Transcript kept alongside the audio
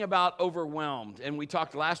About overwhelmed, and we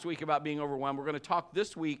talked last week about being overwhelmed. We're going to talk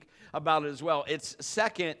this week about it as well. It's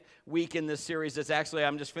second week in this series.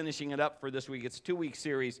 I'm just finishing it up for this week. It's a 2-week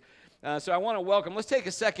series. So I want to welcome, let's take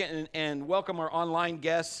a second and welcome our online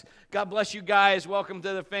guests. God bless you guys. Welcome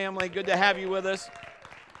to the family. Good to have you with us.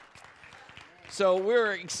 So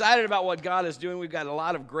we're excited about what God is doing. We've got a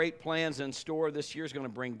lot of great plans in store. This year is going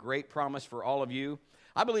to bring great promise for all of you.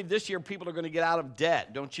 I believe this year people are going to get out of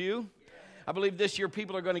debt, don't you? I believe this year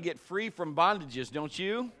people are going to get free from bondages, don't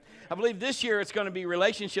you? I believe this year it's going to be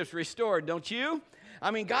relationships restored, don't you? I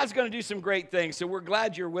mean, God's going to do some great things, so we're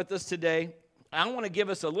glad you're with us today. I want to give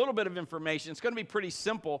us a little bit of information. It's going to be pretty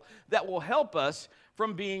simple that will help us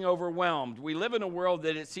from being overwhelmed. We live in a world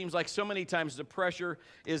that it seems like so many times the pressure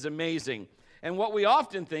is amazing. And what we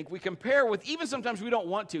often think, we compare with, even sometimes we don't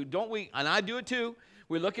want to, don't we? And I do it too.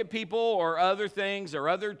 We look at people or other things or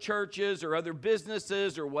other churches or other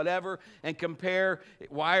businesses or whatever and compare,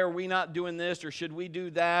 why are we not doing this, or should we do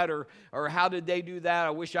that, or how did they do that? I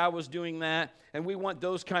wish I was doing that. And we want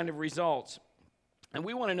those kind of results. And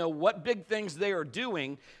we want to know what big things they are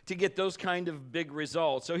doing to get those kind of big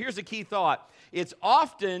results. So here's a key thought. It's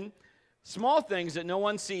often small things that no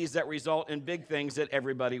one sees that result in big things that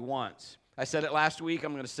everybody wants. I said it last week.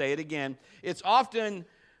 I'm going to say it again. It's often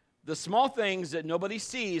the small things that nobody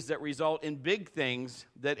sees that result in big things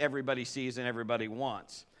that everybody sees and everybody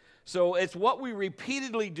wants. So it's what we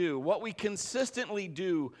repeatedly do, what we consistently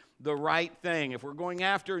do the right thing. If we're going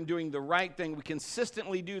after and doing the right thing, we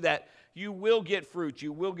consistently do that, you will get fruit,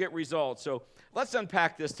 you will get results. So let's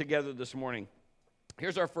unpack this together this morning.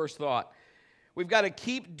 Here's our first thought. We've got to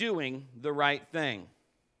keep doing the right thing.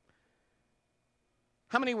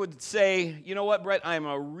 How many would say, you know what, Brett, I'm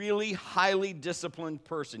a really highly disciplined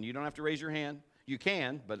person? You don't have to raise your hand. You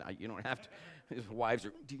can, but you don't have to. His wives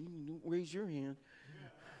are, raise your hand.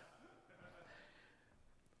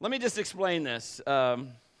 Let me just explain this.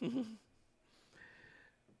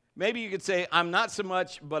 Maybe you could say, I'm not so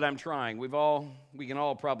much, but I'm trying. We can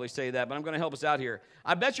all probably say that, but I'm going to help us out here.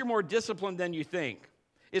 I bet you're more disciplined than you think.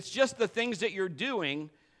 It's just the things that you're doing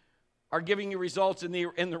are giving you results in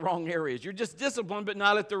the wrong areas. You're just disciplined, but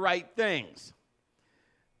not at the right things.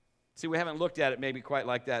 See, we haven't looked at it maybe quite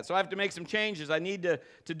like that. So I have to make some changes. I need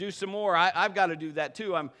to do some more. I've got to do that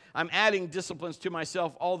too. I'm adding disciplines to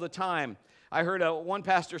myself all the time. I heard one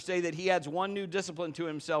pastor say that he adds one new discipline to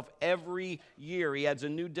himself every year. He adds a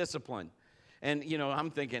new discipline. And,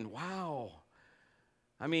 I'm thinking, wow.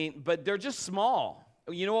 I mean, but they're just small.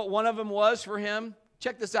 You know what one of them was for him?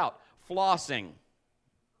 Check this out. Flossing.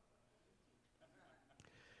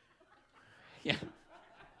 Yeah.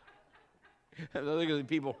 Look at the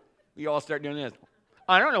people. You all start doing this.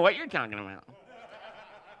 I don't know what you're talking about.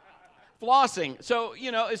 Flossing. So,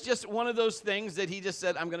 it's just one of those things that he just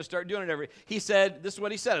said, I'm going to start doing it He said, this is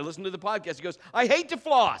what he said. I listened to the podcast. He goes, I hate to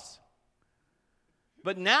floss.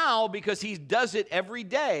 But now, because he does it every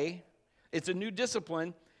day, it's a new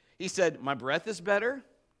discipline. He said, my breath is better.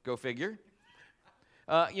 Go figure.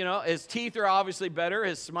 His teeth are obviously better.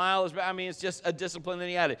 His smile is better. I mean, it's just a discipline that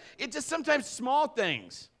he added. It's just sometimes small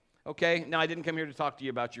things, okay? Now, I didn't come here to talk to you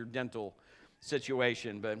about your dental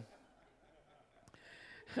situation, but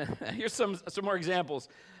here's some more examples.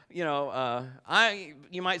 You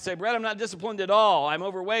might say, Brett, I'm not disciplined at all. I'm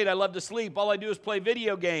overweight. I love to sleep. All I do is play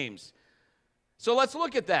video games. So let's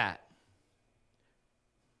look at that.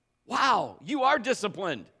 Wow, you are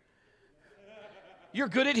disciplined. You're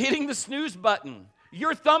good at hitting the snooze button.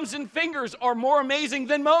 Your thumbs and fingers are more amazing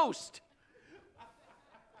than most.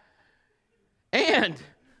 And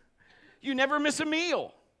you never miss a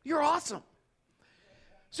meal. You're awesome.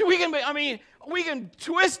 So we can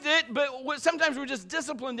twist it, but sometimes we're just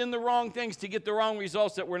disciplined in the wrong things to get the wrong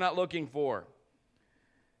results that we're not looking for.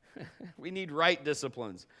 We need right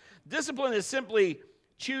disciplines. Discipline is simply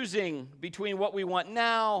choosing between what we want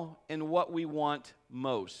now and what we want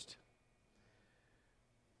most.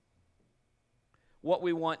 What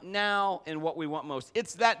we want now and what we want most.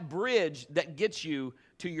 It's that bridge that gets you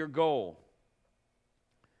to your goal,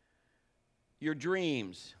 your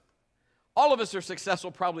dreams. All of us are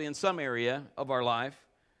successful probably in some area of our life.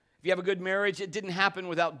 If you have a good marriage, it didn't happen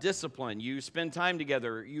without discipline. You spend time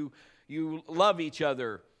together. You love each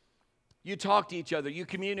other. You talk to each other. You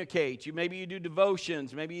communicate. Maybe you do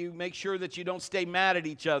devotions. Maybe you make sure that you don't stay mad at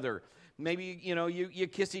each other. Maybe, you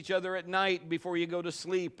kiss each other at night before you go to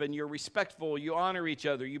sleep, and you're respectful, you honor each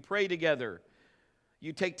other, you pray together,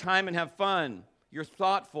 you take time and have fun, you're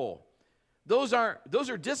thoughtful. Those are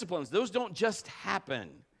disciplines. Those don't just happen.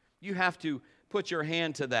 You have to put your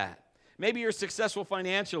hand to that. Maybe you're successful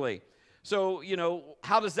financially. So,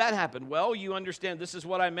 how does that happen? Well, you understand this is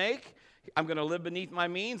what I make. I'm going to live beneath my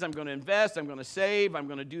means. I'm going to invest. I'm going to save. I'm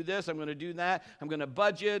going to do this. I'm going to do that. I'm going to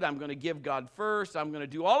budget. I'm going to give God first. I'm going to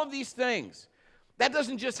do all of these things. That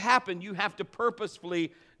doesn't just happen. You have to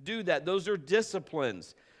purposefully do that. Those are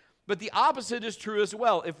disciplines. But the opposite is true as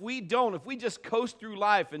well. If we just coast through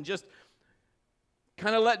life and just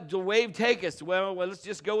kind of let the wave take us, well, let's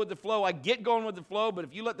just go with the flow. I get going with the flow, but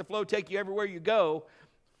if you let the flow take you everywhere you go,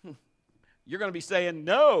 you're going to be saying,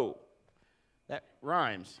 no. That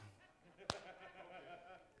rhymes.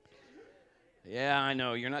 Yeah, I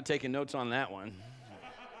know. You're not taking notes on that one.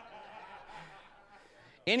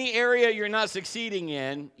 Any area you're not succeeding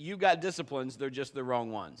in, you've got disciplines. They're just the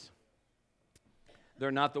wrong ones.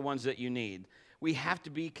 They're not the ones that you need. We have to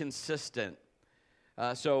be consistent.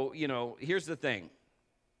 So, here's the thing.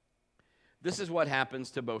 This is what happens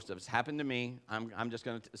to most of us. Happened to me. I'm just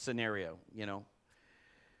going to scenario,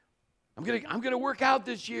 I'm gonna work out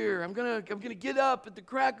this year. I'm gonna get up at the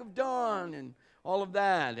crack of dawn and all of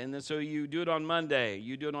that. And then so you do it on Monday,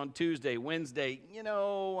 you do it on Tuesday, Wednesday.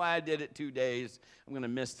 I did it 2 days. I'm gonna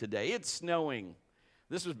miss today. It's snowing.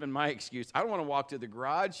 This has been my excuse. I don't want to walk to the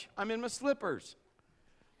garage. I'm in my slippers.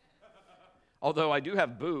 Although I do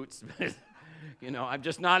have boots, I'm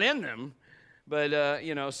just not in them. But,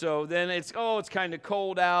 so then it's kind of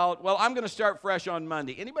cold out. Well, I'm going to start fresh on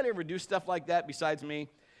Monday. Anybody ever do stuff like that besides me?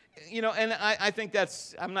 And I think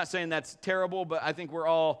I'm not saying that's terrible, but I think we're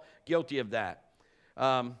all guilty of that.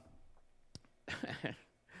 How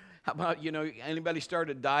about, anybody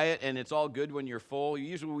start a diet and it's all good when you're full?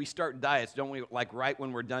 Usually we start diets, don't we, like right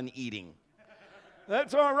when we're done eating.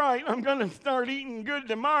 That's all right. I'm going to start eating good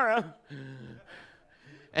tomorrow.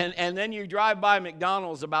 And then you drive by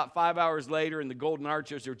McDonald's about 5 hours later and the Golden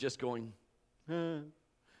Arches are just going,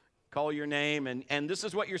 call your name. And this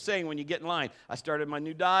is what you're saying when you get in line. I started my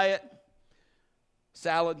new diet.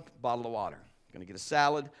 Salad, bottle of water. Going to get a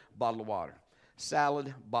salad, bottle of water.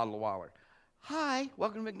 Salad, bottle of water. Hi,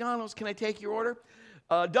 welcome to McDonald's. Can I take your order?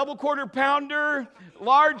 Double quarter pounder,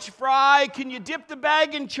 large fry. Can you dip the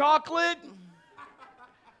bag in chocolate?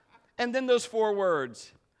 And then those 4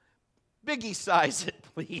 words. Biggie size it,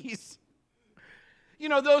 please.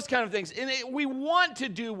 Those kind of things. And we want to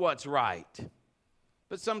do what's right.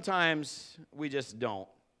 But sometimes we just don't.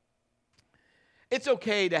 It's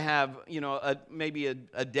okay to have, maybe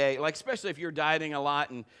a day, like especially if you're dieting a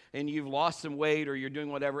lot and you've lost some weight or you're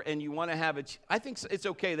doing whatever and you want to have I think it's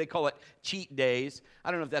okay. They call it cheat days.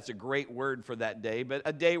 I don't know if that's a great word for that day, but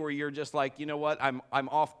a day where you're just like, you know what, I'm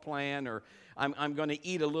off plan, or I'm going to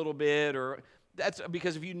eat a little bit, or that's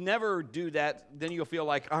because if you never do that, then you'll feel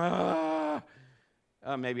like,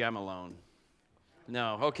 maybe I'm alone.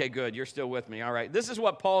 No, okay, good. You're still with me. All right. This is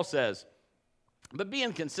what Paul says. But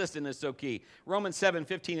being consistent is so key. Romans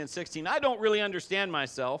 7:15 and 16. I don't really understand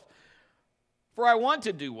myself, for I want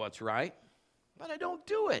to do what's right, but I don't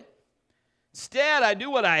do it. Instead, I do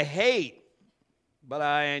what I hate, but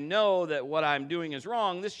I know that what I'm doing is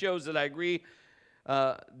wrong. This shows that I agree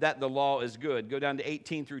that the law is good. Go down to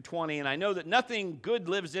 18 through 20. And I know that nothing good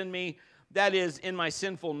lives in me, that is in my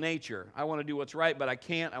sinful nature. I want to do what's right, but I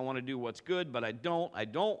can't. I want to do what's good, but I don't. I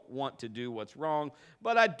don't want to do what's wrong,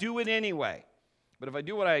 but I do it anyway. But if I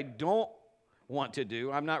do what I don't want to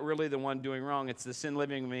do, I'm not really the one doing wrong. It's the sin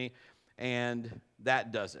living in me, and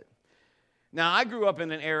that does it. Now, I grew up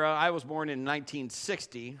in an era, I was born in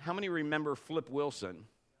 1960. How many remember Flip Wilson?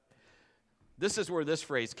 This is where this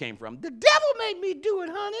phrase came from. The devil made me do it,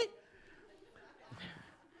 honey.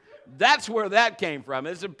 That's where that came from.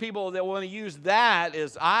 It's the people that want to use that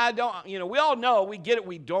is, we all know, we get it,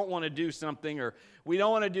 we don't want to do something, or we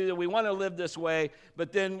don't want to do that, we want to live this way,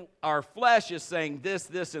 but then our flesh is saying this,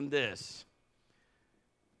 this, and this.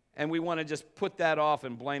 And we want to just put that off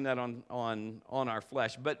and blame that on our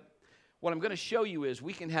flesh. But what I'm going to show you is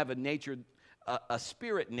we can have a nature, a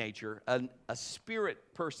spirit nature, a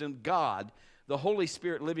spirit person, God, the Holy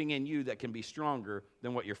Spirit living in you that can be stronger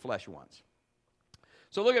than what your flesh wants.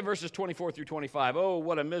 So look at verses 24 through 25. Oh,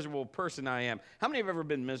 what a miserable person I am. How many have ever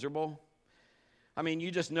been miserable? I mean,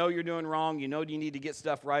 you just know you're doing wrong. You know you need to get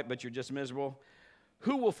stuff right, but you're just miserable.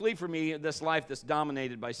 Who will flee from me this life that's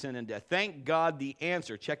dominated by sin and death? Thank God the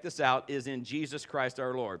answer, check this out, is in Jesus Christ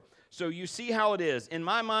our Lord. So you see how it is. In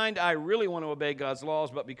my mind, I really want to obey God's laws,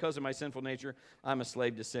 but because of my sinful nature, I'm a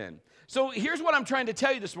slave to sin. So here's what I'm trying to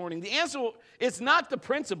tell you this morning. The answer is not the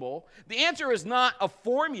principle. The answer is not a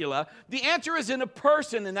formula. The answer is in a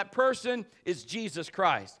person, and that person is Jesus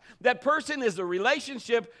Christ. That person is a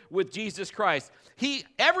relationship with Jesus Christ.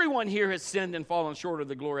 Everyone here has sinned and fallen short of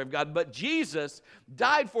the glory of God, but Jesus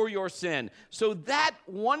died for your sin. So that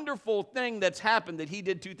wonderful thing that's happened that he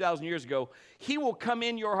did 2,000 years ago, he will come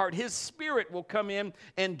in your heart. His Spirit will come in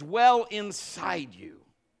and dwell inside you.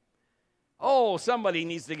 Oh, somebody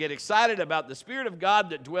needs to get excited about the Spirit of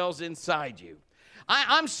God that dwells inside you.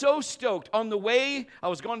 I'm so stoked. On the way, I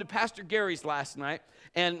was going to Pastor Gary's last night,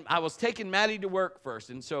 and I was taking Maddie to work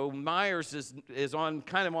first, and so Myers is on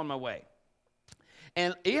kind of on my way.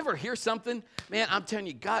 And you ever hear something? Man, I'm telling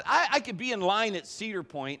you, God, I could be in line at Cedar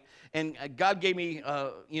Point, and God gave me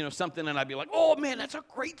something, and I'd be like, oh, man, that's a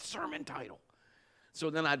great sermon title. So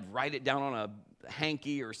then I'd write it down on a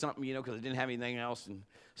hanky or something, because I didn't have anything else, and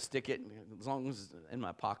stick it, as long as it's in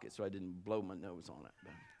my pocket so I didn't blow my nose on it.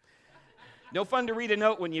 But no fun to read a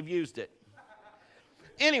note when you've used it.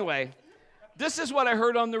 Anyway, this is what I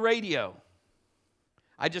heard on the radio.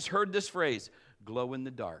 I just heard this phrase, glow in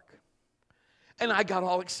the dark. And I got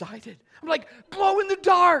all excited. I'm like, glow in the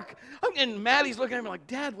dark. And Maddie's looking at me like,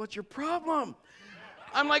 Dad, what's your problem?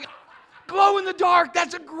 I'm like, glow in the dark.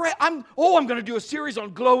 That's a great, I'm going to do a series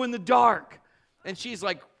on glow in the dark. And she's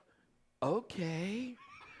like, okay.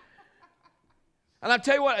 And I'll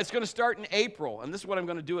tell you what, it's going to start in April. And this is what I'm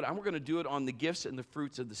going to do it. We're going to do it on the gifts and the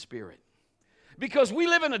fruits of the Spirit. Because we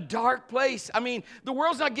live in a dark place. I mean, the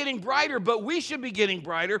world's not getting brighter, but we should be getting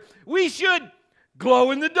brighter. We should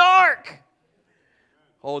glow in the dark.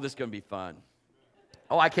 Oh, this is going to be fun.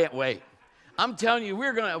 Oh, I can't wait. I'm telling you,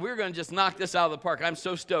 we're gonna just knock this out of the park. I'm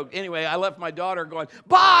so stoked. Anyway, I left my daughter going,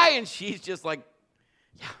 bye, and she's just like,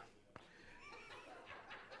 yeah.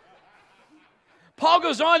 Paul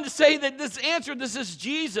goes on to say that this is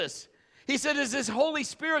Jesus. He said it's His Holy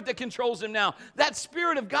Spirit that controls him now. That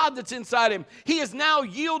Spirit of God that's inside him. He is now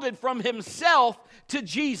yielded from himself to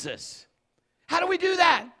Jesus. How do we do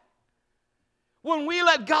that? When we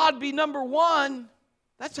let God be number one,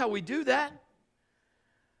 that's how we do that.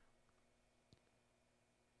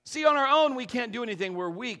 See, on our own, we can't do anything. We're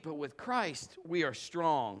weak, but with Christ, we are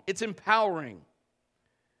strong. It's empowering.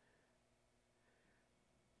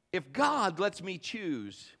 If God lets me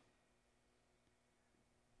choose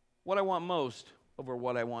what I want most over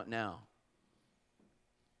what I want now,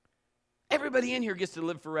 everybody in here gets to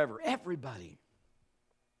live forever. Everybody.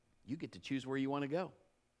 You get to choose where you want to go.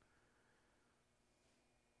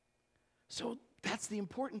 So that's the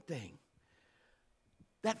important thing.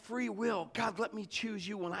 That free will, God, let me choose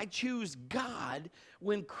you. When I choose God,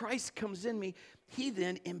 when Christ comes in me, He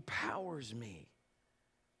then empowers me.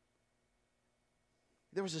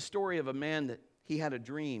 There was a story of a man that he had a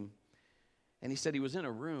dream, and he said he was in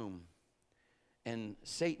a room, and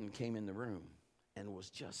Satan came in the room and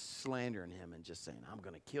was just slandering him and just saying, I'm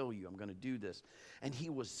going to kill you, I'm going to do this. And he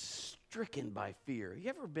was stricken by fear. You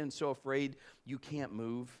ever been so afraid you can't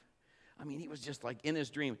move? I mean, he was just like in his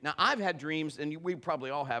dream. Now, I've had dreams, and we probably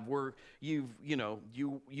all have, where you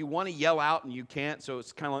want to yell out and you can't, so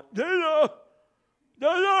it's kind of like,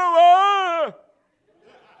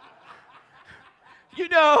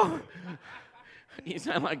 you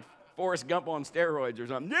sound like Forrest Gump on steroids or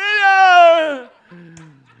something.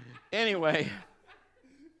 Anyway,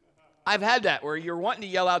 I've had that where you're wanting to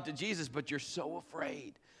yell out to Jesus, but you're so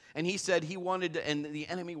afraid. And he said he wanted to, and the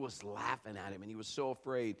enemy was laughing at him, and he was so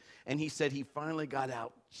afraid. And he said he finally got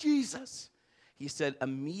out, Jesus. He said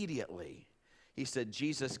immediately, he said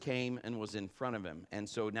Jesus came and was in front of him. And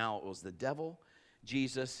so now it was the devil,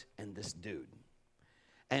 Jesus, and this dude.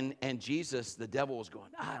 And Jesus, the devil was going,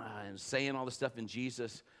 and saying all this stuff, and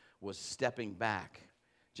Jesus was stepping back,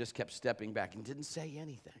 just kept stepping back and didn't say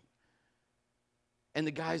anything. And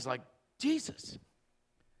the guy's like, Jesus,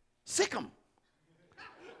 sick him.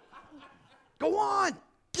 Go on,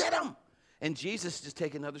 get him. And Jesus just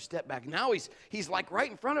take another step back. Now he's like right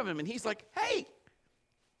in front of him, and he's like, hey,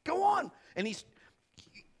 go on. And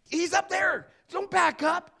he's up there. Don't back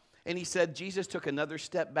up. And he said Jesus took another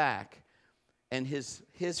step back, and his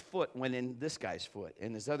foot went in this guy's foot,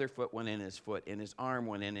 and his other foot went in his foot, and his arm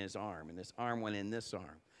went in his arm, and his arm went in this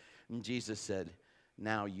arm. And Jesus said,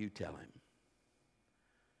 now you tell him.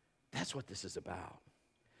 That's what this is about.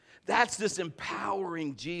 That's this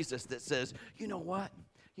empowering Jesus that says, you know what?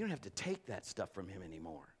 You don't have to take that stuff from him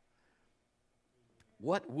anymore.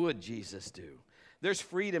 What would Jesus do? There's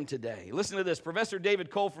freedom today. Listen to this. Professor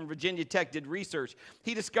David Cole from Virginia Tech did research.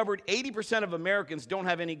 He discovered 80% of Americans don't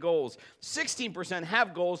have any goals. 16%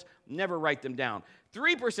 have goals, never write them down.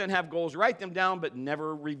 3% have goals, write them down, but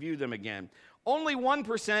never review them again. Only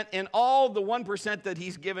 1%, and all the 1% that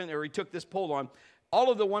he's given, or he took this poll on,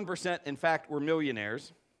 all of the 1%, in fact, were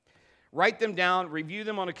millionaires. Write them down, review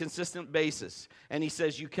them on a consistent basis. And he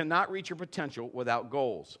says you cannot reach your potential without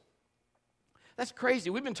goals. That's crazy.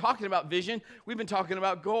 We've been talking about vision. We've been talking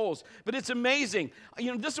about goals. But it's amazing.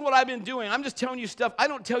 This is what I've been doing. I'm just telling you stuff. I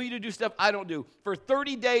don't tell you to do stuff I don't do. For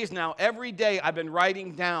 30 days now, every day I've been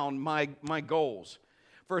writing down my goals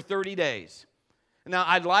for 30 days. Now,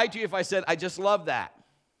 I'd lie to you if I said I just love that.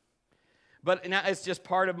 But now it's just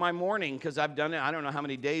part of my morning because I've done it. I don't know how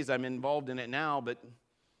many days I'm involved in it now, but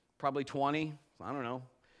probably 20. I don't know.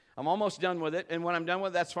 I'm almost done with it, and when I'm done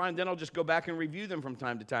with it, that's fine. Then I'll just go back and review them from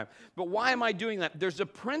time to time. But why am I doing that? There's a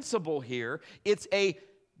principle here. It's a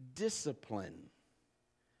discipline.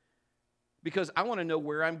 Because I want to know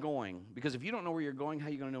where I'm going. Because if you don't know where you're going, how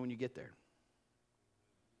are you going to know when you get there?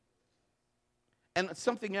 And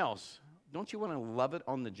something else. Don't you want to love it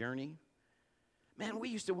on the journey? Man, we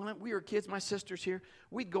used to, when we were kids, my sister's here,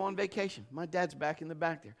 we'd go on vacation. My dad's back in the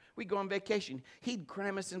back there. We'd go on vacation. He'd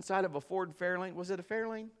cram us inside of a Ford Fairlane. Was it a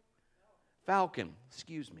Fairlane? Falcon.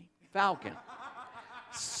 Excuse me. Falcon.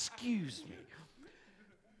 Excuse me.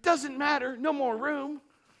 Doesn't matter. No more room.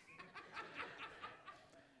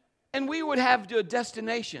 And we would have to a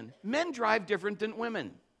destination. Men drive different than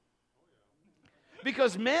women.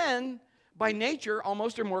 Because men, by nature,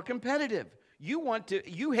 almost are more competitive.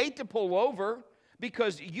 You hate to pull over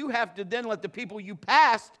because you have to then let the people you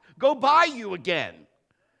passed go by you again.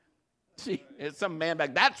 See, it's some man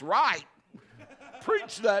back. That's right.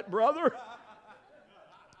 Preach that, brother.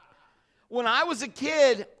 When I was a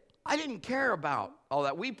kid, I didn't care about all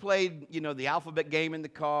that. We played, the alphabet game in the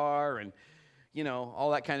car and,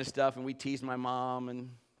 all that kind of stuff. And we teased my mom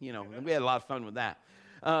and, we had a lot of fun with that.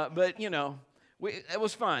 But, it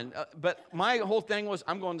was fun. But my whole thing was,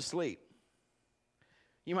 I'm going to sleep.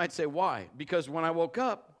 You might say, why? Because when I woke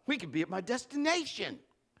up, we could be at my destination.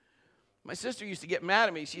 My sister used to get mad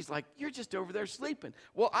at me. She's like, you're just over there sleeping.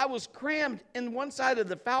 Well, I was crammed in one side of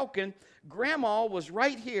the Falcon. Grandma was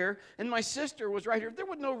right here, and my sister was right here. There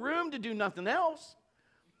was no room to do nothing else.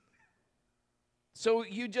 So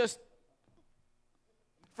you just,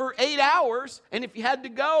 for 8 hours, and if you had to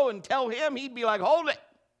go and tell him, he'd be like, hold it.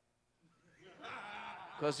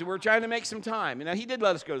 Because we're trying to make some time. Now, he did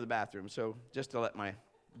let us go to the bathroom, so just to let my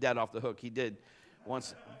dad off the hook, he did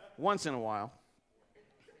once in a while.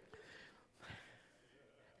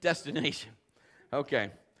 Destination. Okay.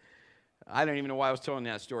 I don't even know why I was telling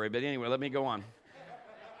that story, but anyway, let me go on.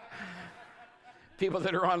 People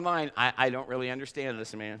that are online, I don't really understand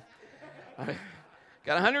this, man.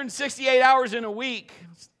 Got 168 hours in a week,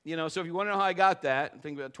 so if you want to know how I got that,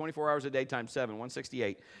 think about 24 hours a day times 7,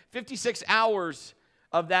 168. 56 hours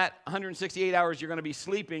of that 168 hours you're going to be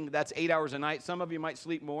sleeping. That's 8 hours a night. Some of you might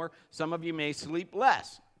sleep more. Some of you may sleep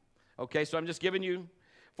less. Okay, so I'm just giving you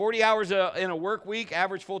 40 hours in a work week.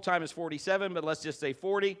 Average full time is 47, but let's just say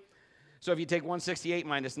 40. So if you take 168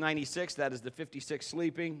 minus 96, that is the 56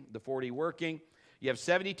 sleeping, the 40 working. You have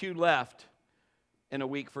 72 left in a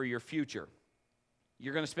week for your future.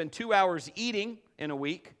 You're going to spend 2 hours eating in a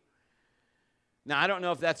week. Now, I don't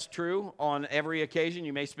know if that's true on every occasion.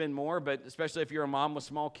 You may spend more, but especially if you're a mom with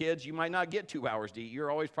small kids, you might not get 2 hours to eat. You're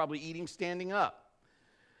always probably eating standing up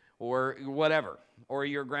or whatever, or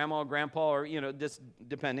your grandma or grandpa, or, just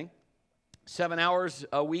depending. 7 hours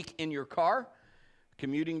a week in your car,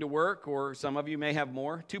 commuting to work, or some of you may have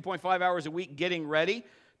more. 2.5 hours a week getting ready,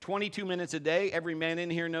 22 minutes a day. Every man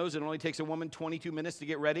in here knows it only takes a woman 22 minutes to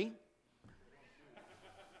get ready.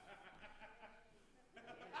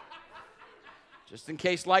 Just in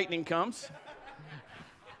case lightning comes.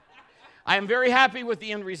 I am very happy with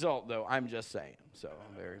the end result, though. I'm just saying. So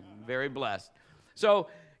I'm very, very blessed. So,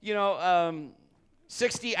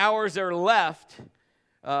 60 hours are left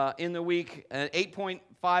in the week,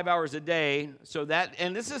 8.5 hours a day. So that,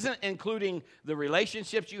 and this isn't including the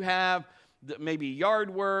relationships you have, maybe yard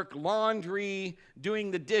work, laundry, doing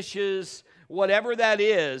the dishes, whatever that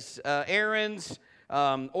is, errands,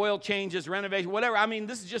 oil changes, renovation, whatever. I mean,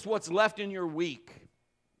 this is just what's left in your week.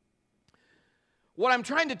 What I'm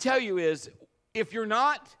trying to tell you is, if you're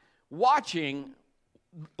not watching,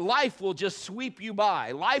 life will just sweep you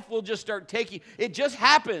by. Life will just start taking, it just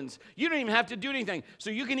happens. You don't even have to do anything. So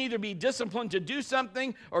you can either be disciplined to do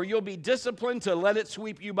something, or you'll be disciplined to let it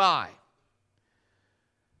sweep you by.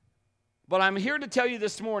 But I'm here to tell you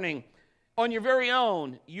this morning, on your very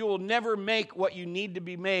own, you will never make what you need to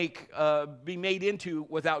be made into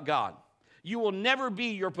without God. You will never be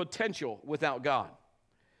your potential without God.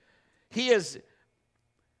 He has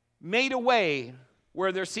made a way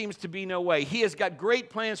where there seems to be no way. He has got great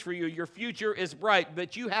plans for you. Your future is bright,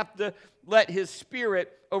 but you have to let His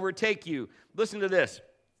Spirit overtake you. Listen to this.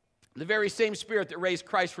 The very same Spirit that raised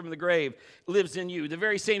Christ from the grave lives in you. The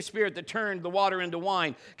very same Spirit that turned the water into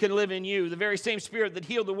wine can live in you. The very same Spirit that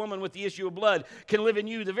healed the woman with the issue of blood can live in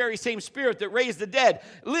you. The very same Spirit that raised the dead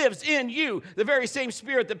lives in you. The very same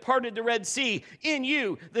Spirit that parted the Red Sea in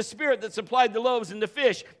you. The Spirit that supplied the loaves and the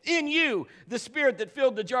fish in you. The Spirit that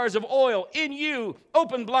filled the jars of oil in you.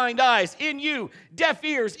 Opened blind eyes in you. Deaf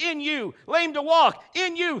ears in you. Lame to walk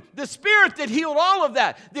in you. The Spirit that healed all of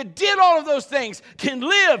that, that did all of those things, can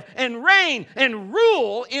live and reign and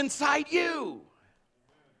rule inside you.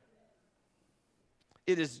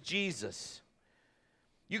 It is Jesus.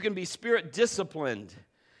 You can be Spirit disciplined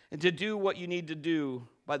and to do what you need to do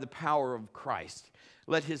by the power of Christ.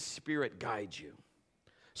 Let His Spirit guide you.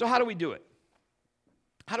 So how do we do it?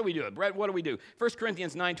 How do we do it? Brett, what do we do? 1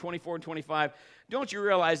 Corinthians 9, 24 and 25. Don't you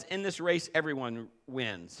realize in this race everyone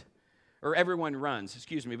wins? Or everyone runs,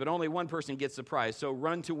 but only one person gets the prize. So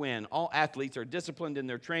run to win. All athletes are disciplined in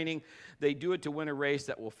their training. They do it to win a race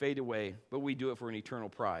that will fade away, but we do it for an eternal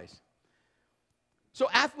prize. So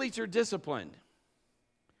athletes are disciplined.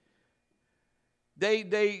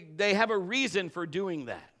 They have a reason for doing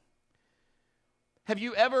that. Have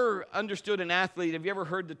you ever understood an athlete? Have you ever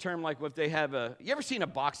heard the term like if they have you ever seen a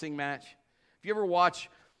boxing match? Have you ever watched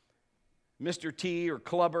Mr. T or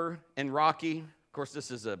Clubber and Rocky? Of course,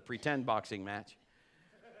 this is a pretend boxing match.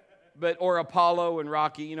 Or Apollo and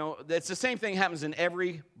Rocky, it's the same thing happens in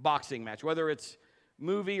every boxing match, whether it's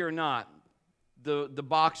movie or not. The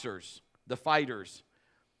boxers, the fighters,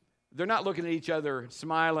 they're not looking at each other,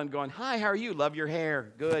 smiling, going, "Hi, how are you? Love your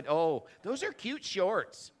hair. Good. Oh, those are cute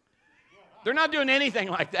shorts." They're not doing anything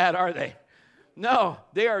like that, are they? No,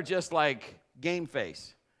 they are just like game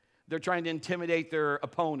face. They're trying to intimidate their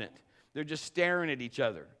opponent. They're just staring at each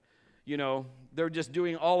other. They're just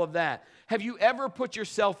doing all of that. Have you ever put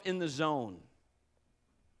yourself in the zone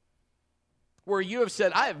where you have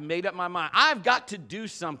said, I have made up my mind. I've got to do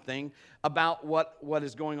something about what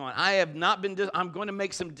is going on. I have not been, I'm going to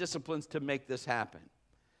make some disciplines to make this happen.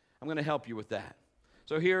 I'm going to help you with that.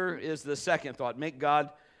 So here is the second thought. Make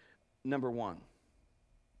God number one.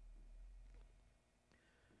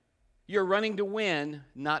 You're running to win,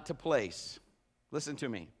 not to place. Listen to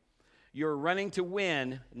me. You're running to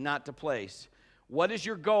win, not to place. What is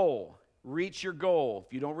your goal? Reach your goal.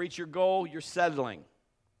 If you don't reach your goal, you're settling.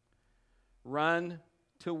 Run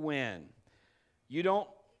to win. You don't.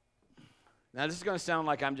 Now this is going to sound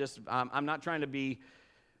like I'm not trying to be.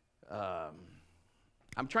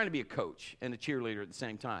 I'm trying to be a coach and a cheerleader at the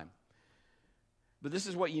same time. But this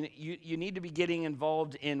is what you need to be getting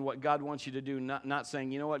involved in what God wants you to do. Not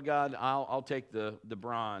saying, you know what, God, I'll take the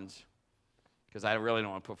bronze because I really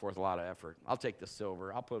don't want to put forth a lot of effort. I'll take the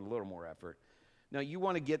silver. I'll put a little more effort. No, you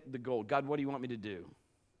want to get the gold. God, what do you want me to do?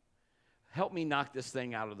 Help me knock this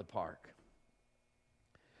thing out of the park.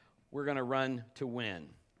 We're going to run to win.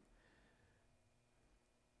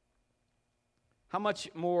 How much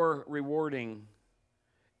more rewarding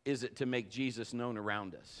is it to make Jesus known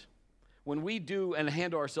around us? When we do and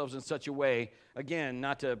handle ourselves in such a way, again,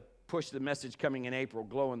 not to push the message coming in April,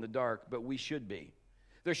 glow in the dark, but we should be.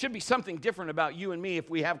 There should be something different about you and me if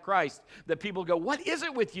we have Christ, that people go, what is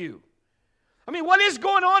it with you? I mean, what is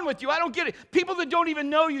going on with you? I don't get it. People that don't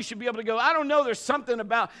even know you should be able to go, I don't know, there's something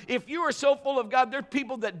about, if you are so full of God, there are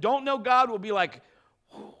people that don't know God will be like,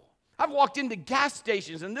 oh. I've walked into gas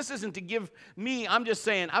stations, and this isn't to give me, I'm just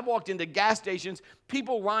saying, I've walked into gas stations,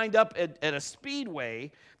 people lined up at a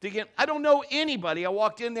speedway to get, I don't know anybody. I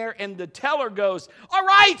walked in there, and the teller goes, all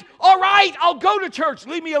right, I'll go to church,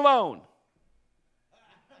 leave me alone.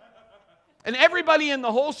 And everybody in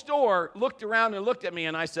the whole store looked around and looked at me,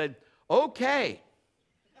 and I said, okay.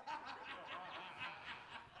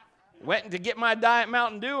 Went to get my Diet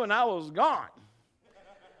Mountain Dew, and I was gone.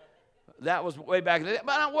 That was way back in the day.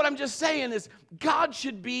 But what I'm just saying is God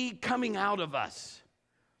should be coming out of us.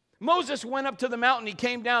 Moses went up to the mountain. He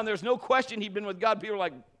came down. There's no question he'd been with God. People were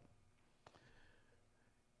like,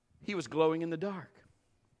 he was glowing in the dark.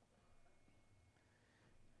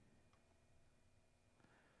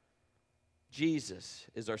 Jesus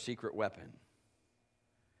is our secret weapon.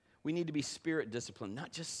 We need to be spirit disciplined,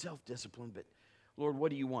 not just self-disciplined, but Lord,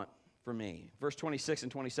 what do you want for me? Verse 26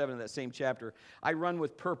 and 27 of that same chapter, I run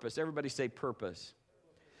with purpose. Everybody say purpose.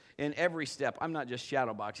 In every step, I'm not just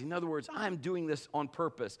shadow boxing. In other words, I'm doing this on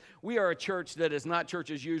purpose. We are a church that is not church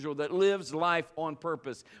as usual, that lives life on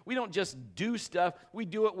purpose. We don't just do stuff, we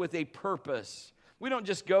do it with a purpose. We don't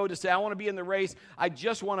just go to say, I want to be in the race, I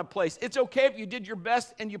just want to place. It's okay if you did your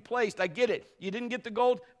best and you placed. I get it. You didn't get the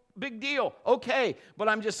gold, big deal. Okay, but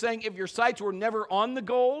I'm just saying if your sights were never on the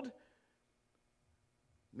gold,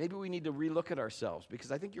 maybe we need to relook at ourselves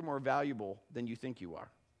because I think you're more valuable than you think you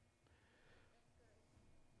are.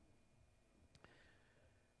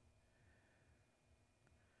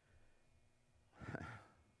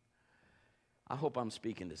 I hope I'm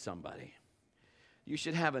speaking to somebody. You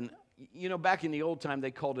should have back in the old time, they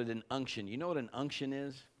called it an unction. You know what an unction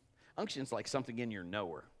is? Unction's like something in your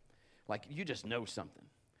knower. Like you just know something.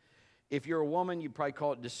 If you're a woman, you probably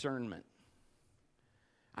call it discernment.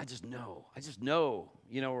 I just know,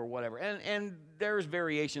 or whatever. And there's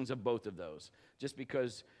variations of both of those, just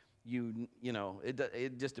because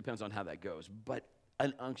it just depends on how that goes. But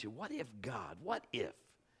an unction, what if God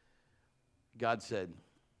said,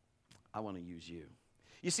 I want to use you?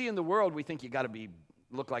 You see, in the world, we think you got to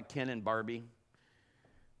look like Ken and Barbie.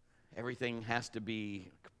 Everything has to be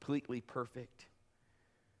completely perfect.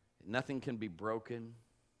 Nothing can be broken.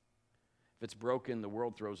 If it's broken, the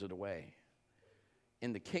world throws it away.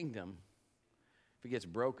 In the kingdom, if it gets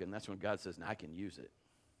broken, that's when God says, I can use it.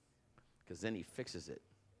 Because then he fixes it.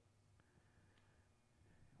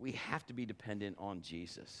 We have to be dependent on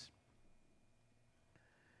Jesus.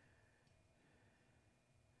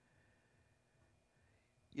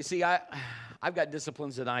 You see, I've got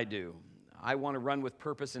disciplines that I do. I want to run with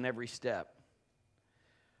purpose in every step.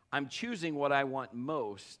 I'm choosing what I want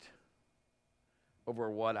most over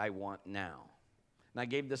what I want now. And I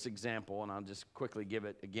gave this example, and I'll just quickly give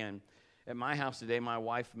it again. At my house today, my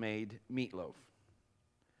wife made meatloaf.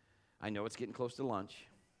 I know it's getting close to lunch.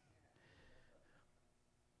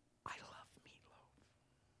 I love meatloaf.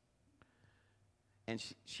 And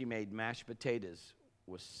she made mashed potatoes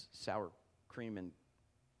with sour cream and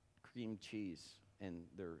cream cheese, and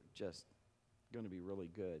they're just going to be really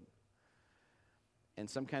good. And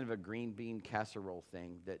some kind of a green bean casserole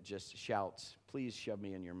thing that just shouts, please shove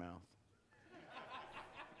me in your mouth.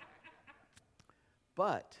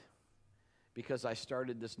 But because I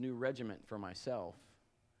started this new regiment for myself,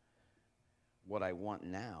 what I want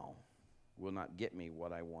now will not get me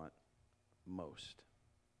what I want most.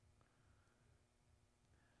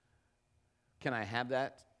 Can I have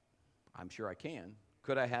that? I'm sure I can.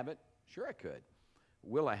 Could I have it? Sure I could.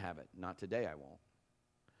 Will I have it? Not today, I won't.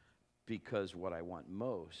 Because what I want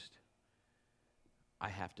most, I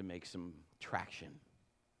have to make some traction.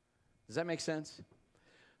 Does that make sense?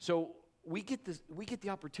 So we get the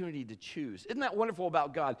opportunity to choose. Isn't that wonderful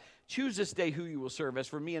about God? Choose this day who you will serve. As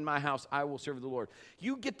for me and my house, I will serve the Lord.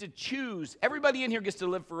 You get to choose. Everybody in here gets to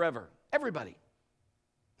live forever. Everybody.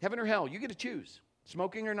 Heaven or hell, you get to choose.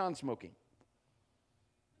 Smoking or non-smoking.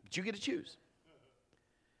 But you get to choose.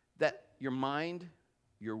 That your mind,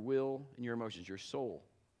 your will, and your emotions, your soul,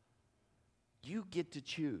 you get to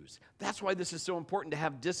choose. That's why this is so important to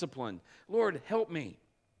have discipline. Lord, help me.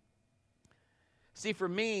 See, for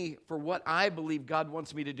me, for what I believe God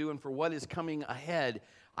wants me to do and for what is coming ahead,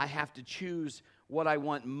 I have to choose what I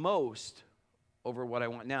want most over what I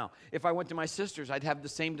want now. If I went to my sister's, I'd have the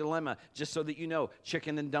same dilemma, just so that you know,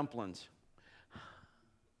 chicken and dumplings.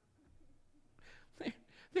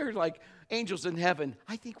 They're like angels in heaven.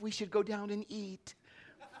 I think we should go down and eat.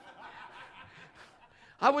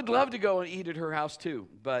 I would love to go and eat at her house too,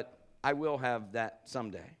 but I will have that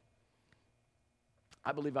someday.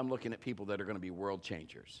 I believe I'm looking at people that are going to be world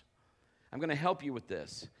changers. I'm going to help you with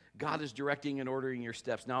this. God is directing and ordering your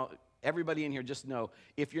steps. Now, everybody in here, just know,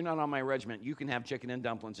 if you're not on my regiment, you can have chicken and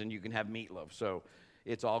dumplings and you can have meatloaf. So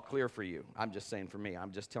it's all clear for you. I'm just saying for me.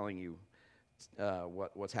 I'm just telling you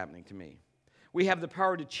what's happening to me. We have the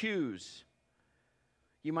power to choose.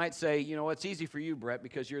 You might say, it's easy for you, Brett,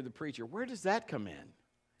 because you're the preacher. Where does that come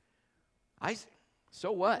in?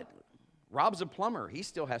 So what? Rob's a plumber. He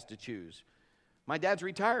still has to choose. My dad's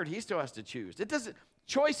retired. He still has to choose.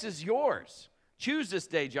 Choice is yours. Choose this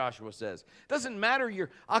day, Joshua says. Doesn't matter your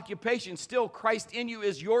occupation. Still, Christ in you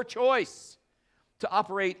is your choice to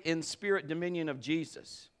operate in spirit dominion of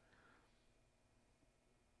Jesus.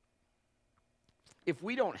 If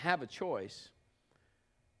we don't have a choice,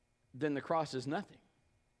 then the cross is nothing.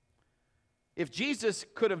 If Jesus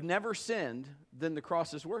could have never sinned, then the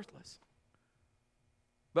cross is worthless.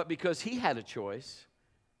 But because he had a choice,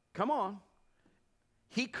 come on,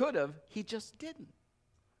 he could have, he just didn't.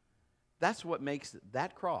 That's what makes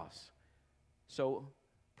that cross so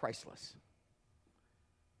priceless.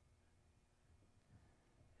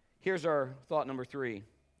 Here's our thought number 3.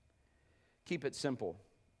 Keep it simple.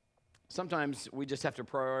 Sometimes we just have to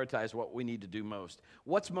prioritize what we need to do most.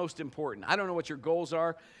 What's most important? I don't know what your goals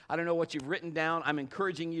are. I don't know what you've written down. I'm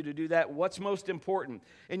encouraging you to do that. What's most important?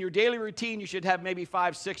 In your daily routine, you should have maybe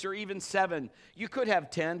 5, 6, or even 7. You could have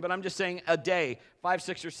 10, but I'm just saying a day, 5,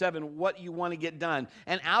 6, or 7, what you want to get done.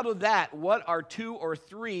 And out of that, what are 2 or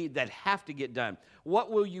 3 that have to get done?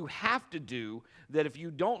 What will you have to do that if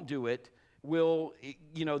you don't do it,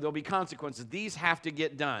 there'll be consequences? These have to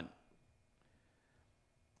get done.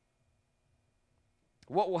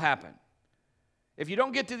 What will happen? If you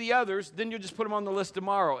don't get to the others, then you'll just put them on the list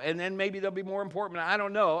tomorrow, and then maybe they'll be more important. I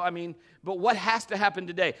don't know. But what has to happen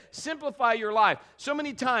today? Simplify your life. So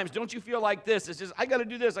many times, don't you feel like this? It's just, I got to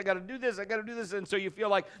do this, I got to do this, I got to do this, and so you feel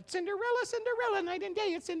like, Cinderella, Cinderella, night and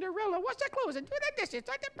day, it's Cinderella. Wash the clothes and do the dishes.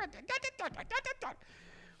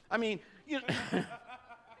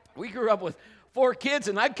 We grew up with 4 kids,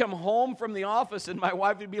 and I'd come home from the office, and my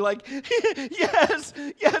wife would be like, yes,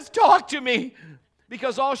 talk to me.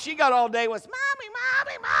 Because all she got all day was, Mommy.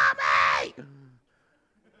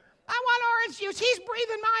 I want orange juice. He's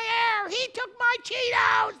breathing my air. He took my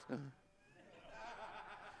Cheetos.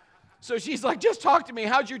 So she's like, just talk to me.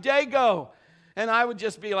 How'd your day go? And I would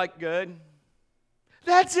just be like, good.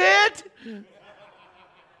 That's it?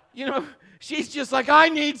 She's just like, I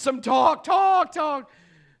need some talk.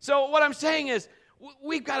 So what I'm saying is,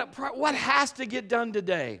 we've got what has to get done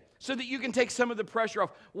today so that you can take some of the pressure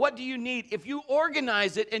off. What do you need? If you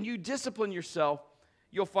organize it and you discipline yourself,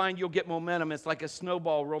 you'll find you'll get momentum. It's like a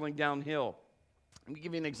snowball rolling downhill. Let me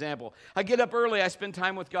give you an example. I get up early. I spend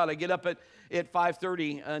time with God. I get up at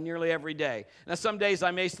 5:30 nearly every day. Now, some days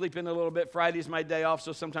I may sleep in a little bit. Friday's my day off,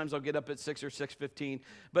 so sometimes I'll get up at 6 or 6:15.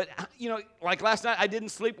 But, like last night, I didn't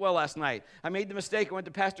sleep well last night. I made the mistake. I went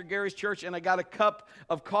to Pastor Gary's church, and I got a cup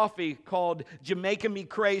of coffee called Jamaica Me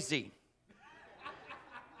Crazy.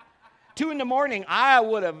 2 in the morning, I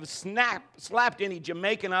would have slapped any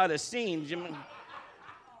Jamaican I'd have seen.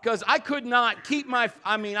 Because I could not keep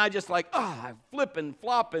I just flipping,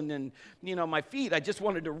 flopping, and, my feet, I just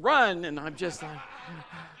wanted to run, and I'm just like,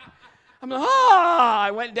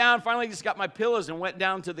 I went down, finally just got my pillows and went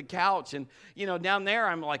down to the couch, and, down there,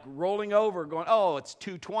 I'm like rolling over, going, oh, it's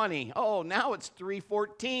 2:20. Oh, now it's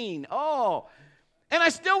 3:14. Oh, and I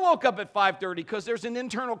still woke up at 5:30 because there's an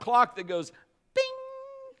internal clock that goes, bing.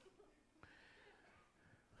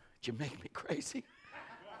 You make me crazy.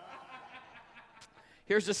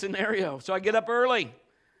 Here's the scenario. So I get up early.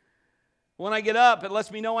 When I get up, it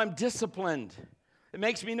lets me know I'm disciplined. It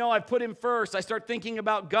makes me know I've put him first. I start thinking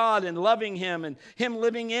about God and loving him and him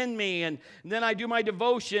living in me. And then I do my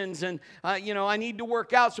devotions, and, I need to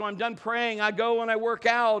work out. So I'm done praying. I go and I work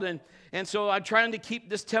out. And so I'm trying to keep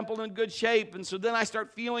this temple in good shape. And so then I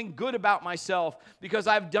start feeling good about myself because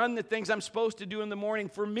I've done the things I'm supposed to do in the morning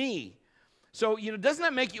for me. So, doesn't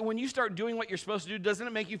that make you, when you start doing what you're supposed to do, doesn't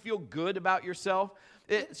it make you feel good about yourself?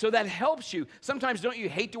 So that helps you. Sometimes don't you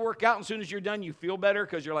hate to work out, and as soon as you're done, you feel better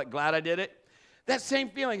because you're like, glad I did it? That same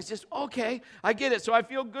feeling, it's just, okay, I get it. So I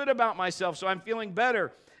feel good about myself, so I'm feeling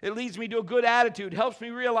better. It leads me to a good attitude, helps me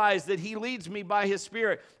realize that he leads me by his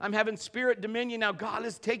Spirit. I'm having Spirit dominion now. God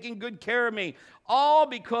is taking good care of me, all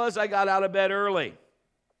because I got out of bed early.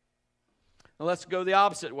 Now let's go the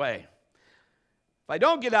opposite way. If I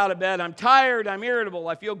don't get out of bed, I'm tired, I'm irritable,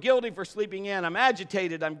 I feel guilty for sleeping in, I'm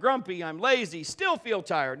agitated, I'm grumpy, I'm lazy, still feel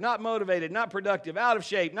tired, not motivated, not productive, out of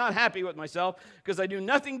shape, not happy with myself because I do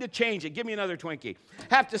nothing to change it. Give me another Twinkie.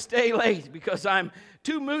 Have to stay late because I'm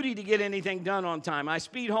too moody to get anything done on time. I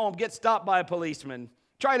speed home, get stopped by a policeman.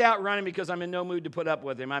 Try to outrun him because I'm in no mood to put up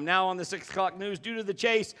with him. I'm now on the 6 o'clock news due to the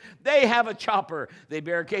chase. They have a chopper. They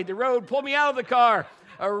barricade the road, pull me out of the car,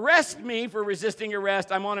 arrest me for resisting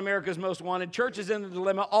arrest. I'm on America's Most Wanted. Church is in the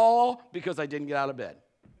dilemma, all because I didn't get out of bed.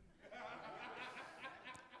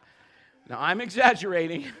 Now, I'm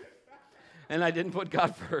exaggerating, and I didn't put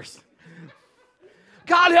God first.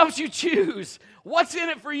 God helps you choose. What's in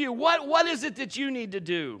it for you? What is it that you need to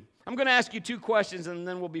do? I'm going to ask you 2 questions, and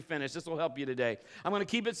then we'll be finished. This will help you today. I'm going to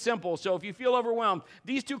keep it simple, so if you feel overwhelmed,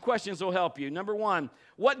 these 2 questions will help you. Number 1,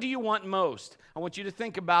 what do you want most? I want you to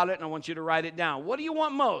think about it, and I want you to write it down. What do you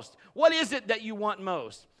want most? What is it that you want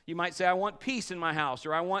most? You might say, I want peace in my house,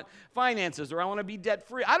 or I want finances, or I want to be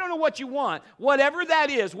debt-free. I don't know what you want. Whatever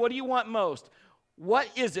that is, what do you want most? What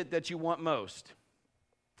is it that you want most?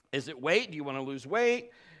 Is it weight? Do you want to lose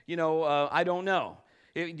weight? I don't know.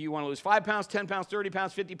 Do you want to lose 5 pounds, 10 pounds, 30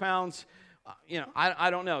 pounds, 50 pounds? I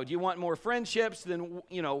don't know. Do you want more friendships than,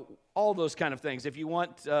 all those kind of things? If you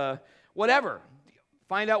want whatever,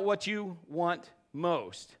 find out what you want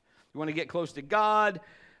most. You want to get close to God,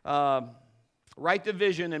 write the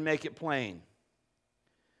vision and make it plain.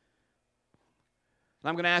 And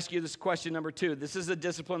I'm going to ask you this question number 2. This is a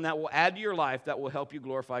discipline that will add to your life that will help you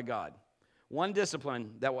glorify God. One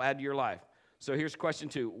discipline that will add to your life. So here's question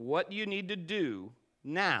 2. What do you need to do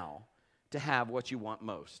now to have what you want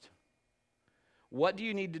most? What do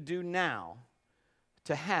you need to do now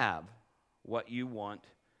to have what you want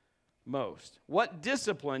most? What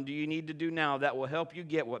discipline do you need to do now that will help you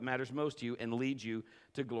get what matters most to you and lead you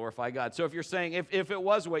to glorify God? So if you're saying, if it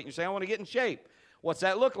was weight, you're saying, I want to get in shape. What's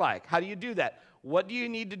that look like? How do you do that? What do you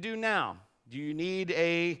need to do now? Do you need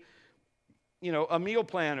a a meal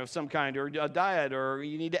plan of some kind, or a diet, or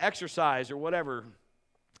you need to exercise, or whatever.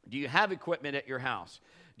 Do you have equipment at your house?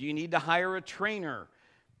 Do you need to hire a trainer?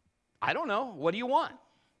 I don't know. What do you want?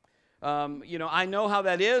 I know how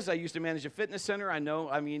that is. I used to manage a fitness center.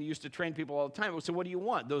 Used to train people all the time. So what do you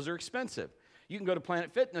want? Those are expensive. You can go to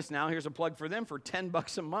Planet Fitness now. Here's a plug for them for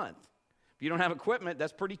 $10 a month. If you don't have equipment,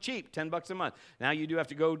 that's pretty cheap, $10 a month. Now you do have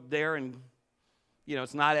to go there and,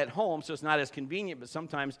 it's not at home, so it's not as convenient, but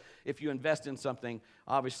sometimes if you invest in something,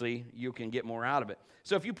 obviously you can get more out of it.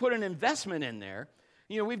 So if you put an investment in there,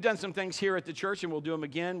 we've done some things here at the church, and we'll do them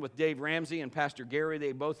again with Dave Ramsey and Pastor Gary.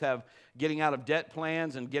 They both have getting out of debt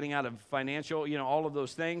plans and getting out of financial, all of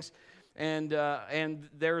those things. And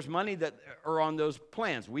there's money that are on those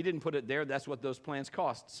plans. We didn't put it there. That's what those plans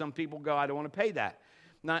cost. Some people go, I don't want to pay that.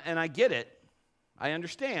 And I get it. I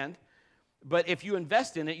understand. But if you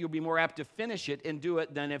invest in it, you'll be more apt to finish it and do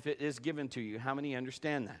it than if it is given to you. How many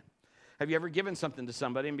understand that? Have you ever given something to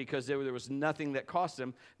somebody, and because there was nothing that cost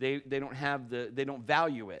them, they don't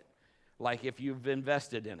value it like if you've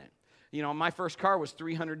invested in it? My first car was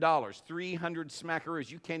 $300, 300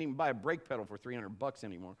 smackaroos. You can't even buy a brake pedal for $300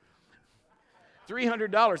 anymore.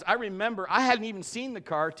 $300. I remember I hadn't even seen the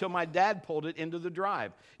car till my dad pulled it into the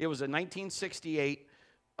drive. It was a 1968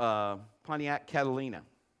 Pontiac Catalina.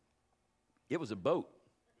 It was a boat.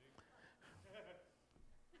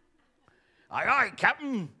 Aye, aye,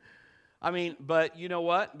 Captain. But you know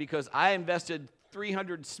what? Because I invested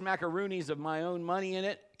 300 smackaroonies of my own money in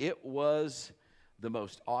it, it was the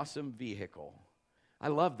most awesome vehicle. I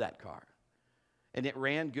loved that car. And it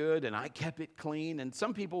ran good, and I kept it clean. And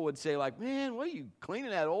some people would say, like, man, what are you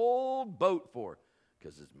cleaning that old boat for?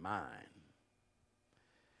 Because it's mine.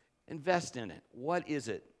 Invest in it. What is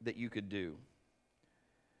it that you could do?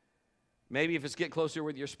 Maybe if it's get closer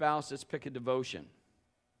with your spouse, let's pick a devotion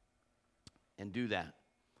and do that.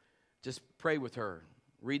 Just pray with her.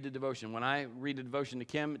 Read the devotion. When I read the devotion to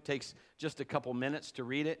Kim, it takes just a couple minutes to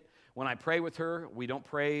read it. When I pray with her, we don't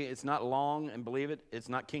pray. It's not long, and believe it, it's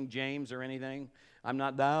not King James or anything. I'm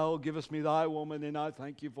not, thou givest me thy woman, and I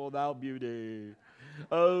thank you for thy beauty.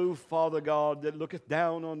 Oh, Father God, that looketh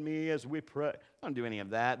down on me as we pray. I don't do any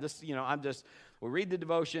of that. We read the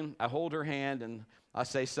devotion, I hold her hand, and I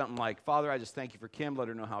say something like, Father, I just thank you for Kim. Let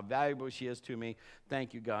her know how valuable she is to me.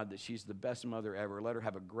 Thank you, God, that she's the best mother ever. Let her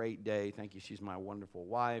have a great day. Thank you, she's my wonderful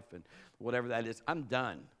wife, and whatever that is. I'm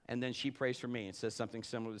done. And then she prays for me and says something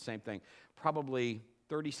similar to the same thing. Probably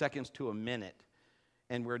 30 seconds to a minute,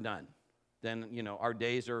 and we're done. Then, our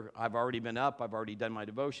days are, I've already been up. I've already done my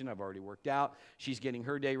devotion. I've already worked out. She's getting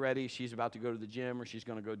her day ready. She's about to go to the gym, or she's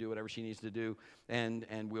going to go do whatever she needs to do, and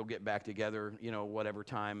we'll get back together, whatever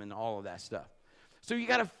time and all of that stuff. So you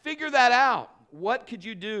got to figure that out. What could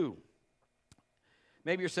you do?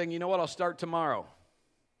 Maybe you're saying, you know what, I'll start tomorrow.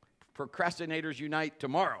 Procrastinators unite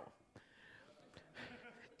tomorrow.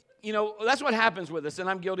 That's what happens with us, and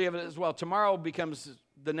I'm guilty of it as well. Tomorrow becomes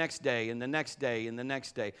the next day, and the next day, and the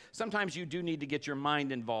next day. Sometimes you do need to get your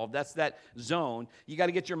mind involved. That's that zone. You got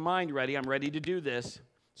to get your mind ready. I'm ready to do this.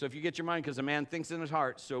 So if you get your mind, because a man thinks in his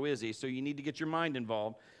heart, so is he. So you need to get your mind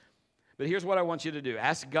involved. But here's what I want you to do.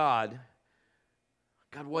 Ask God,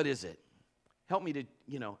 what is it? Help me to,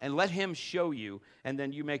 and let him show you, and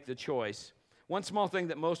then you make the choice. One small thing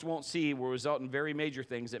that most won't see will result in very major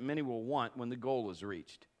things that many will want when the goal is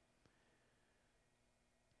reached.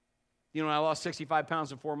 I lost 65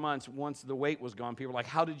 pounds in 4 months. Once the weight was gone, people were like,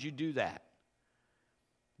 how did you do that?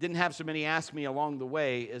 Didn't have so many ask me along the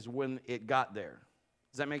way as when it got there.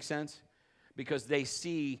 Does that make sense? Because they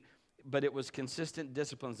see, but it was consistent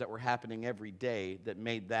disciplines that were happening every day that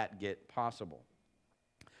made that get possible.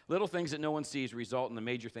 Little things that no one sees result in the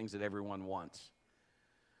major things that everyone wants.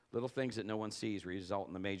 Little things that no one sees result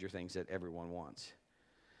in the major things that everyone wants.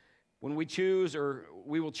 When we choose, or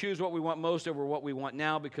we will choose what we want most over what we want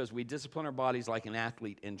now, because we discipline our bodies like an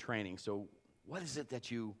athlete in training. So what is it that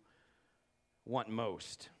you want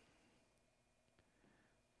most?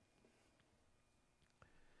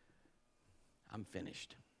 I'm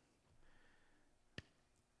finished.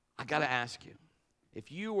 I got to ask you,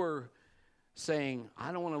 if you were saying,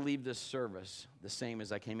 I don't want to leave this service the same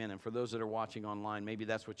as I came in, and for those that are watching online, maybe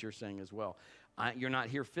that's what you're saying as well. You're not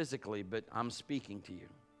here physically, but I'm speaking to you.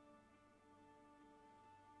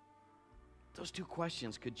 Those two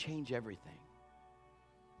questions could change everything.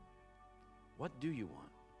 What do you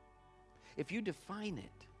want? If you define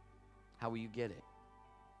it, how will you get it?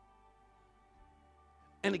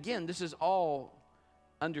 And again, this is all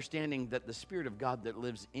understanding that the Spirit of God that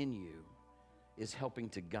lives in you is helping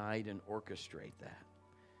to guide and orchestrate that.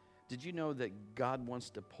 Did you know that God wants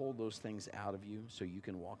to pull those things out of you so you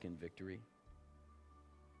can walk in victory?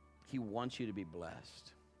 He wants you to be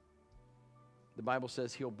blessed. The Bible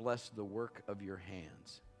says he'll bless the work of your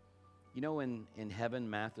hands. You know, in heaven,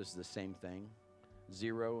 math is the same thing.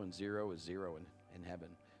 0 and 0 is 0 in heaven.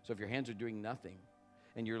 So if your hands are doing nothing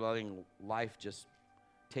and you're letting life just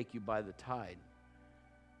take you by the tide,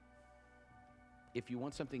 if you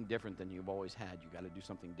want something different than you've always had, you got to do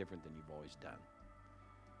something different than you've always done.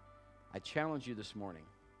 I challenge you this morning.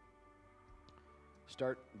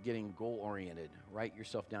 Start getting goal-oriented. Write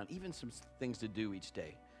yourself down, even some things to do each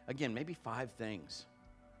day. Again, maybe 5 things.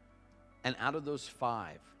 And out of those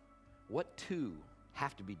 5, what 2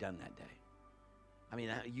 have to be done that day? I mean,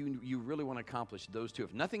 you really want to accomplish those 2.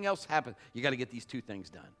 If nothing else happens, you got to get these 2 things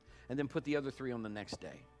done. And then put the other 3 on the next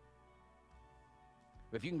day.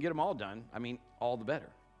 But if you can get them all done, I mean, all the better.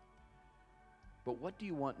 But what do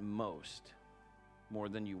you want most, more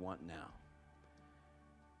than you want now?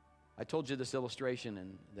 I told you this illustration,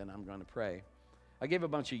 and then I'm going to pray. I gave a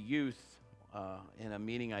bunch of youth in a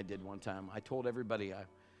meeting I did one time. I told everybody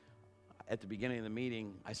at the beginning of the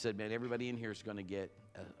meeting, I said, man, everybody in here is going to get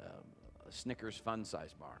a Snickers fun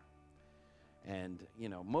size bar. And, you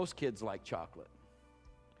know, most kids like chocolate.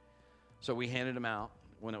 So we handed them out.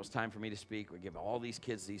 When it was time for me to speak, we gave all these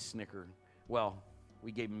kids these Snicker. Well,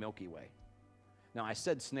 we gave them Milky Way. Now, I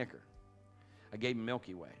said Snicker. I gave them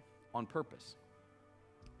Milky Way on purpose.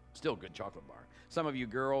 Still a good chocolate bar. Some of you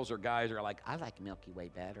girls or guys are like, I like Milky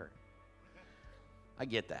Way better. I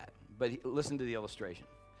get that. But listen to the illustration.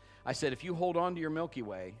 I said, if you hold on to your Milky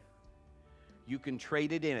Way, you can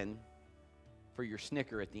trade it in for your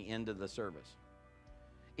Snicker at the end of the service.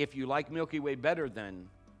 If you like Milky Way better than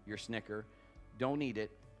your Snicker, don't eat it,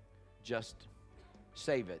 just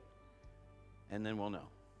save it, and then we'll know.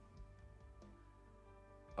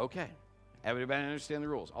 Okay. Everybody understand the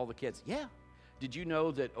rules? All the kids? Yeah. Did you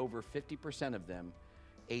know that over 50% of them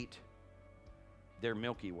ate their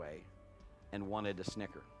Milky Way and wanted a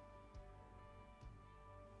Snicker?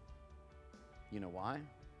 You know why?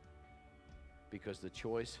 Because the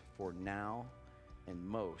choice for now and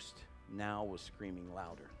most now was screaming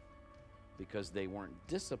louder. Because they weren't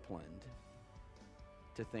disciplined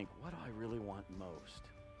to think, what do I really want most?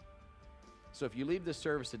 So if you leave this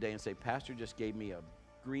service today and say, Pastor just gave me a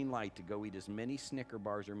green light to go eat as many Snicker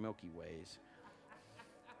bars or Milky Ways,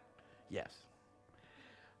 yes.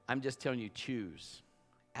 I'm just telling you, choose.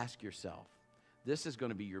 Ask yourself. This is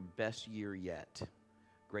going to be your best year yet.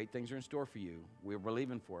 Great things are in store for you. We're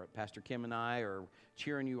believing for it. Pastor Kim and I are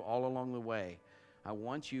cheering you all along the way. I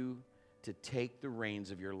want you to take the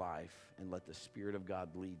reins of your life and let the Spirit of God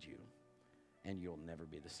lead you, and you'll never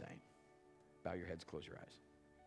be the same. Bow your heads, close your eyes.